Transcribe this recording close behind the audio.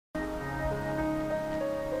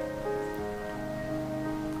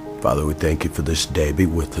Father, we thank you for this day. Be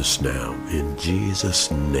with us now. In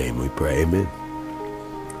Jesus' name we pray. Amen.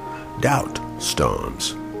 Doubt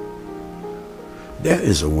storms. There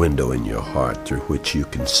is a window in your heart through which you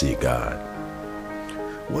can see God.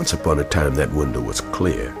 Once upon a time, that window was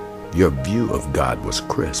clear. Your view of God was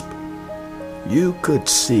crisp. You could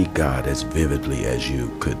see God as vividly as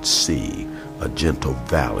you could see a gentle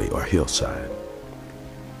valley or hillside.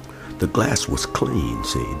 The glass was clean,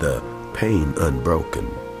 the pane unbroken.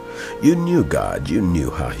 You knew God. You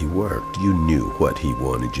knew how he worked. You knew what he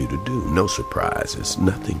wanted you to do. No surprises,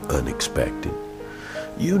 nothing unexpected.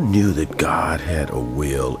 You knew that God had a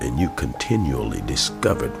will, and you continually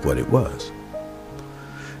discovered what it was.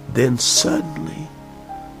 Then suddenly,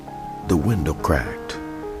 the window cracked.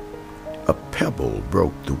 A pebble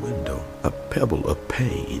broke the window, a pebble of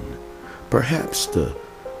pain. Perhaps the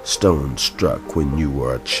stone struck when you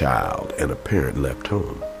were a child and a parent left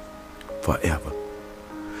home forever.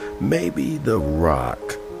 Maybe the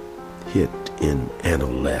rock hit in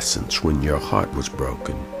adolescence when your heart was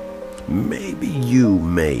broken. Maybe you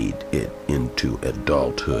made it into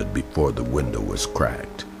adulthood before the window was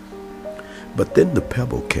cracked. But then the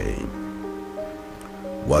pebble came.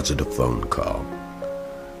 Was it a phone call?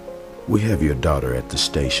 We have your daughter at the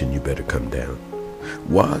station. You better come down.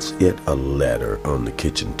 Was it a letter on the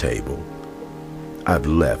kitchen table? I've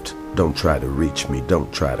left. Don't try to reach me.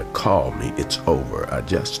 Don't try to call me. It's over. I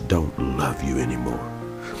just don't love you anymore.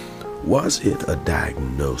 Was it a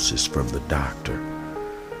diagnosis from the doctor?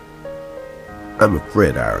 I'm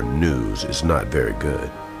afraid our news is not very good.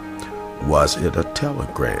 Was it a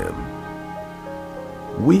telegram?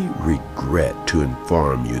 We regret to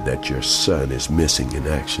inform you that your son is missing in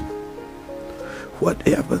action.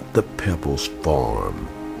 Whatever the pebble's form,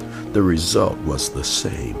 the result was the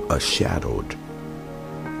same, a shattered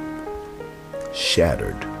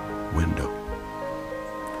window.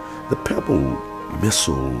 The pebble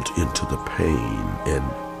missiled into the pane and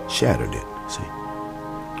shattered it,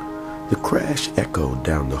 The crash echoed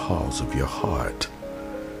down the halls of your heart.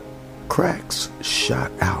 Cracks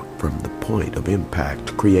shot out from the point of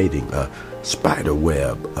impact, creating a spider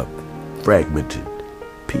web of fragmented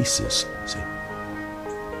pieces,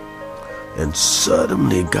 And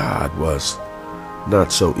suddenly God was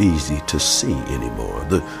not so easy to see anymore.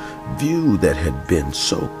 The view that had been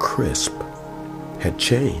so crisp had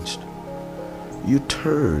changed. You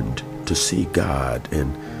turned to see God,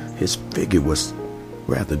 and his figure was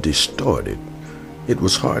rather distorted. It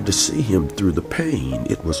was hard to see him through the pain.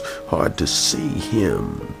 It was hard to see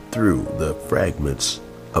him through the fragments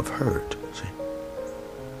of hurt.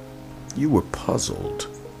 You were puzzled.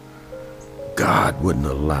 God wouldn't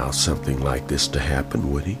allow something like this to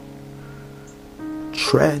happen, would he?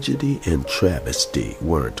 Tragedy and travesty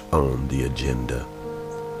weren't on the agenda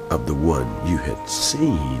of the one you had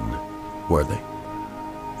seen, were they?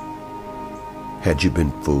 Had you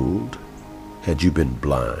been fooled? Had you been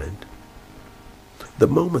blind? The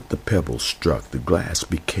moment the pebble struck, the glass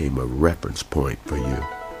became a reference point for you.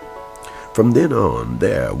 From then on,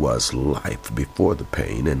 there was life before the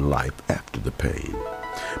pain and life after the pain.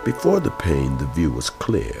 Before the pain, the view was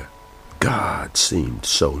clear. God seemed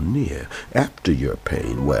so near. After your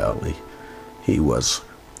pain, well, he was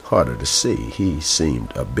harder to see. He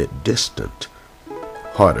seemed a bit distant,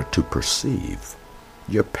 harder to perceive.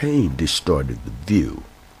 Your pain distorted the view,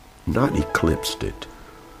 not eclipsed it,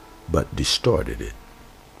 but distorted it.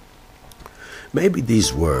 Maybe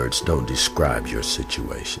these words don't describe your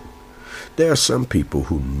situation. There are some people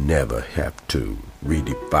who never have to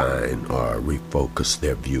redefine or refocus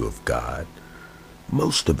their view of God.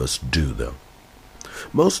 Most of us do, though.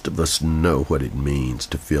 Most of us know what it means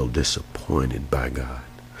to feel disappointed by God.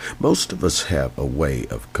 Most of us have a way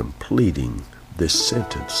of completing this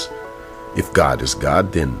sentence. If God is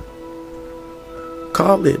God, then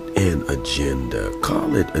call it an agenda.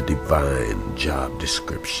 Call it a divine job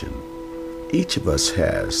description. Each of us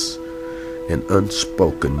has an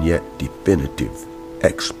unspoken yet definitive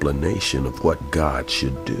explanation of what God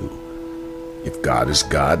should do. If God is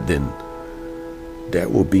God, then there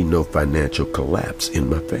will be no financial collapse in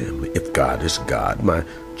my family. If God is God, my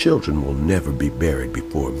children will never be buried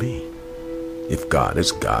before me. If God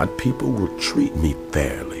is God, people will treat me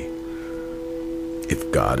fairly.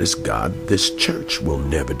 If God is God, this church will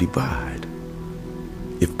never divide.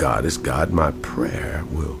 If God is God, my prayer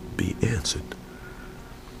will be answered.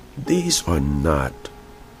 These are not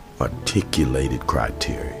articulated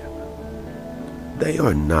criteria. They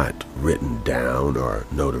are not written down or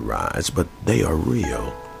notarized, but they are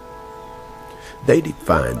real. They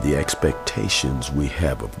define the expectations we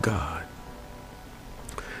have of God.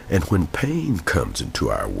 And when pain comes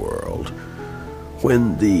into our world,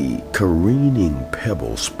 When the careening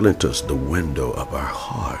pebble splinters the window of our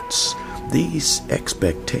hearts, these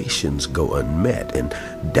expectations go unmet and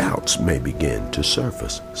doubts may begin to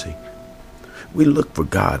surface. See, we look for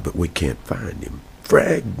God, but we can't find him.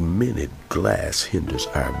 Fragmented glass hinders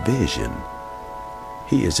our vision.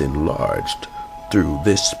 He is enlarged through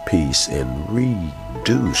this piece and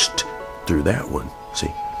reduced through that one.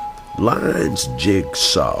 See, lines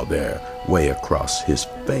jigsaw their way across his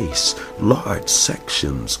face. Large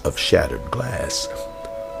sections of shattered glass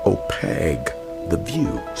opaque the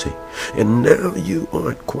view. See, and now you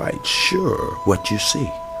aren't quite sure what you see.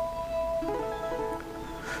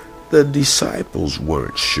 The disciples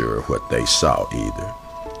weren't sure what they saw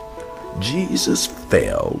either. Jesus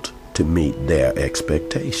failed to meet their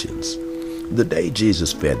expectations. The day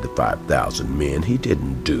Jesus fed the 5,000 men, he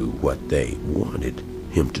didn't do what they wanted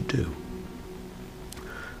him to do.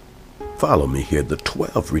 Follow me here. The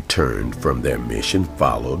 12 returned from their mission,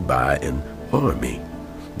 followed by an army.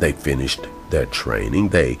 They finished their training.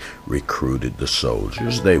 They recruited the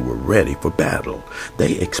soldiers. They were ready for battle.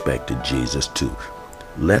 They expected Jesus to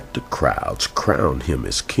let the crowds crown him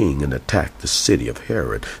as king and attack the city of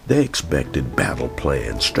Herod. They expected battle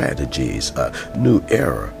plans, strategies, a new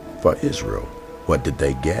era for Israel. What did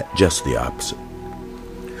they get? Just the opposite.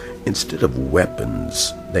 Instead of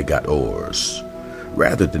weapons, they got oars.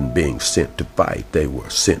 Rather than being sent to fight, they were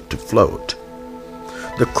sent to float.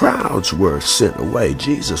 The crowds were sent away.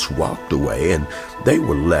 Jesus walked away, and they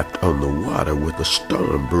were left on the water with a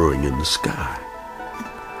storm brewing in the sky.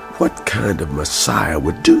 What kind of Messiah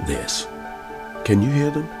would do this? Can you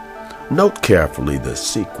hear them? Note carefully the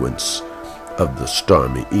sequence of the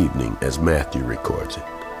stormy evening as Matthew records it.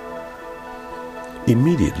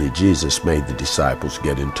 Immediately, Jesus made the disciples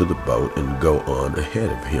get into the boat and go on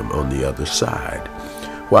ahead of him on the other side,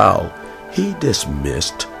 while he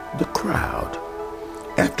dismissed the crowd.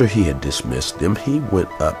 After he had dismissed them, he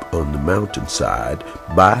went up on the mountainside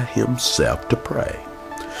by himself to pray.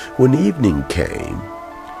 When evening came,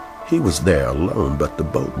 he was there alone, but the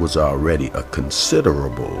boat was already a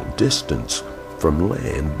considerable distance from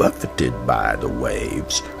land, buffeted by the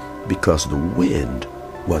waves because the wind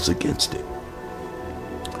was against it.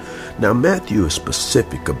 Now, Matthew is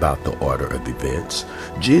specific about the order of events.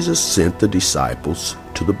 Jesus sent the disciples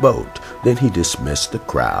to the boat. Then he dismissed the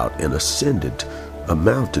crowd and ascended a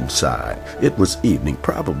mountainside. It was evening,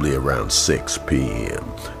 probably around 6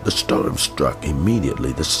 p.m. The storm struck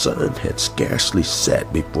immediately. The sun had scarcely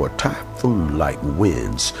set before typhoon-like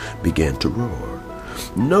winds began to roar.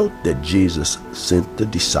 Note that Jesus sent the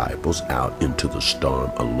disciples out into the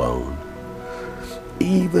storm alone.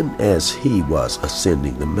 Even as he was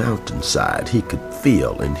ascending the mountainside, he could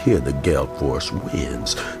feel and hear the gale-force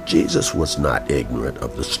winds. Jesus was not ignorant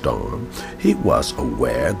of the storm. He was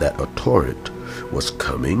aware that a torrent was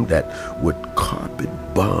coming that would carpet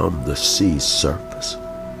bomb the sea's surface.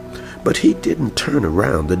 But he didn't turn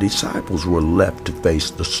around. The disciples were left to face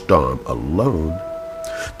the storm alone.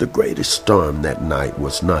 The greatest storm that night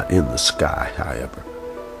was not in the sky, however.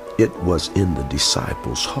 It was in the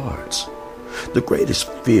disciples' hearts. The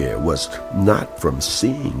greatest fear was not from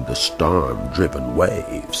seeing the storm-driven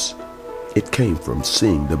waves. It came from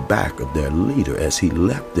seeing the back of their leader as he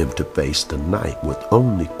left them to face the night with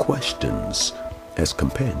only questions as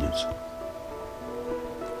companions.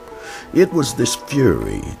 It was this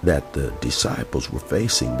fury that the disciples were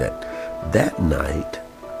facing that night.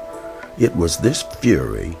 It was this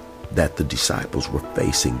fury that the disciples were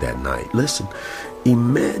facing that night. Listen,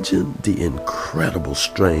 imagine the incredible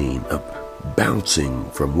strain of bouncing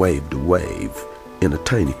from wave to wave in a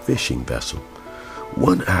tiny fishing vessel.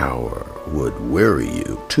 1 hour would weary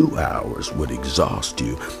you. 2 hours would exhaust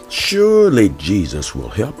you. Surely Jesus will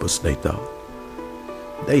help us, they thought.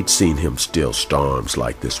 They'd seen him still storms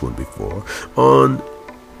like this one before on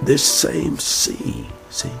this same sea.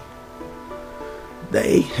 See,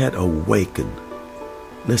 they had awakened.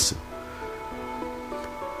 Listen,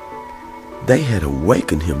 they had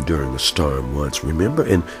awakened him during a storm once, remember?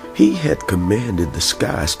 And he had commanded the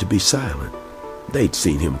skies to be silent. They'd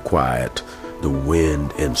seen him quiet the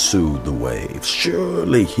wind and soothe the waves.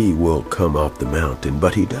 Surely he will come off the mountain,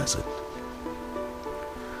 but he doesn't.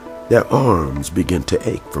 Their arms begin to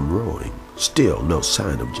ache from rowing. Still no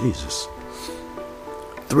sign of Jesus.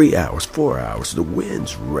 3 hours, 4 hours, the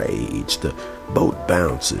winds rage, the boat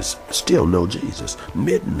bounces, still no Jesus.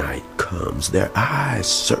 Midnight comes, their eyes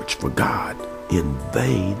search for God in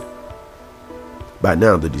vain. By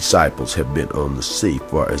now the disciples have been on the sea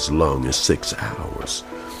for as long as 6 hours.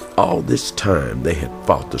 All this time they had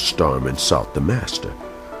fought the storm and sought the Master.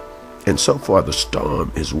 And so far the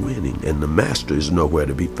storm is winning and the Master is nowhere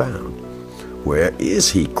to be found. Where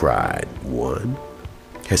is he? Cried one.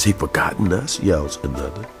 Has he forgotten us? Yells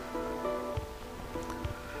another.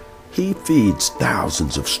 He feeds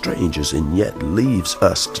thousands of strangers and yet leaves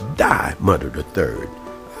us to die, muttered a third.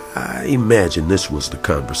 I imagine this was the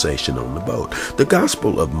conversation on the boat. The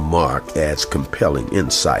Gospel of Mark adds compelling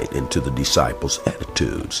insight into the disciples'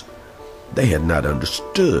 attitudes. They had not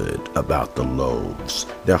understood about the loaves.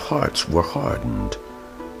 Their hearts were hardened.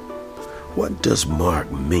 What does Mark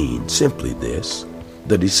mean? Simply this.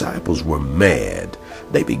 The disciples were mad.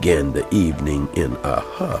 They began the evening in a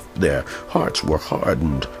huff. Their hearts were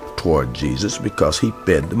hardened toward Jesus because he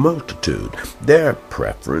fed the multitude. Their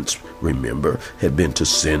preference, remember, had been to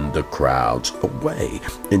send the crowds away.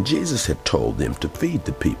 And Jesus had told them to feed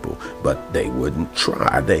the people, but they wouldn't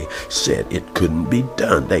try. They said it couldn't be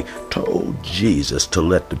done. They told Jesus to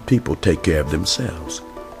let the people take care of themselves.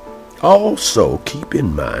 Also, keep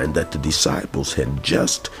in mind that the disciples had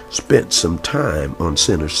just spent some time on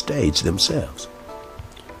center stage themselves.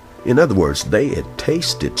 In other words, they had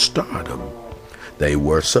tasted stardom. They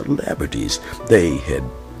were celebrities. They had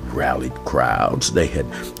rallied crowds. They had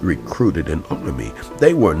recruited an army.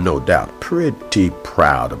 They were no doubt pretty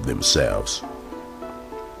proud of themselves.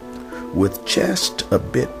 With chests a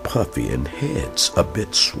bit puffy and heads a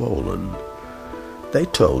bit swollen, they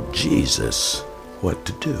told Jesus what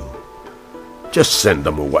to do. Just send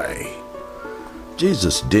them away.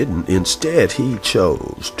 Jesus didn't. Instead, he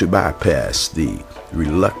chose to bypass the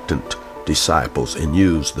reluctant disciples and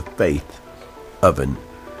use the faith of an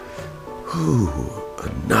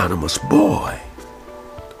anonymous boy.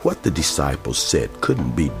 What the disciples said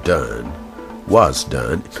couldn't be done was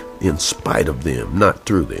done in spite of them, not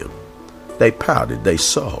through them. They pouted, they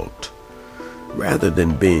sulked. Rather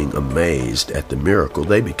than being amazed at the miracle,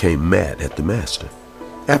 they became mad at the master.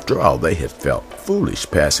 After all, they had felt foolish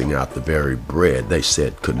passing out the very bread they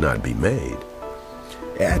said could not be made.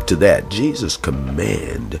 Add to that Jesus'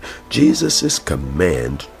 command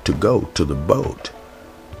to go to the boat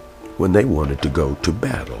when they wanted to go to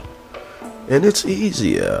battle. And it's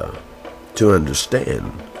easier to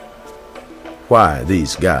understand why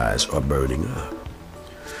these guys are burning up.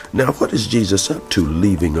 Now, what is Jesus up to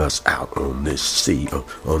leaving us out on this sea,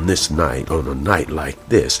 on this night, on a night like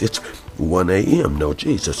this? It's 1 a.m., no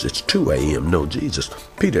Jesus. It's 2 a.m., no Jesus.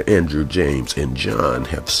 Peter, Andrew, James, and John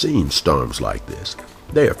have seen storms like this.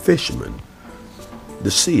 They are fishermen.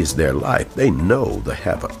 The sea is their life. They know the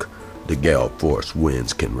havoc the gale force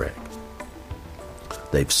winds can wreak.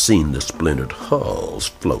 They've seen the splintered hulls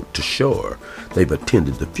float to shore. They've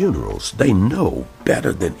attended the funerals. They know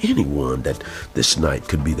better than anyone that this night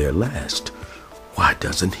could be their last. Why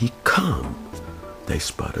doesn't he come? They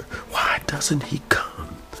sputter. Why doesn't he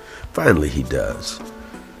come? Finally, he does.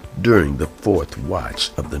 During the fourth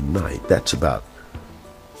watch of the night, that's about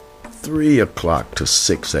 3 o'clock to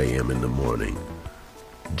 6 a.m. in the morning,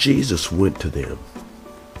 Jesus went to them,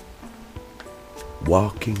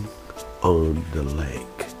 walking on the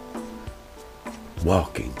lake.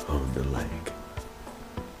 Walking on the lake.